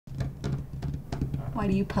Why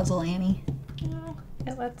do you puzzle Annie? Well,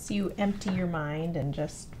 it lets you empty your mind and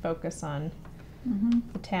just focus on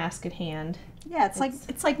the task at hand. Yeah,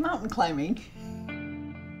 it's like mountain climbing.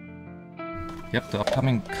 Yep, the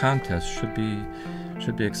upcoming contest should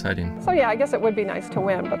be exciting. So yeah, I guess it would be nice to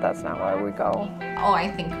win, but that's not why we go. Oh, I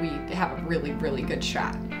think we have a really, really good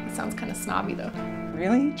shot. It sounds kind of snobby though.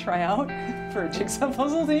 Really? Try out for a jigsaw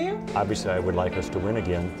puzzle team? Obviously, I would like us to win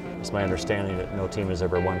again. It's my understanding that no team has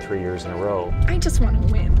ever won 3 years in a row. I just want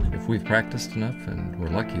to win. If we've practiced enough and we're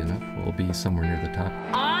lucky enough, we'll be somewhere near the top.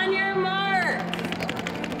 On your mark,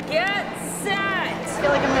 get set. I feel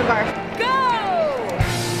like I'm in a bar. Go!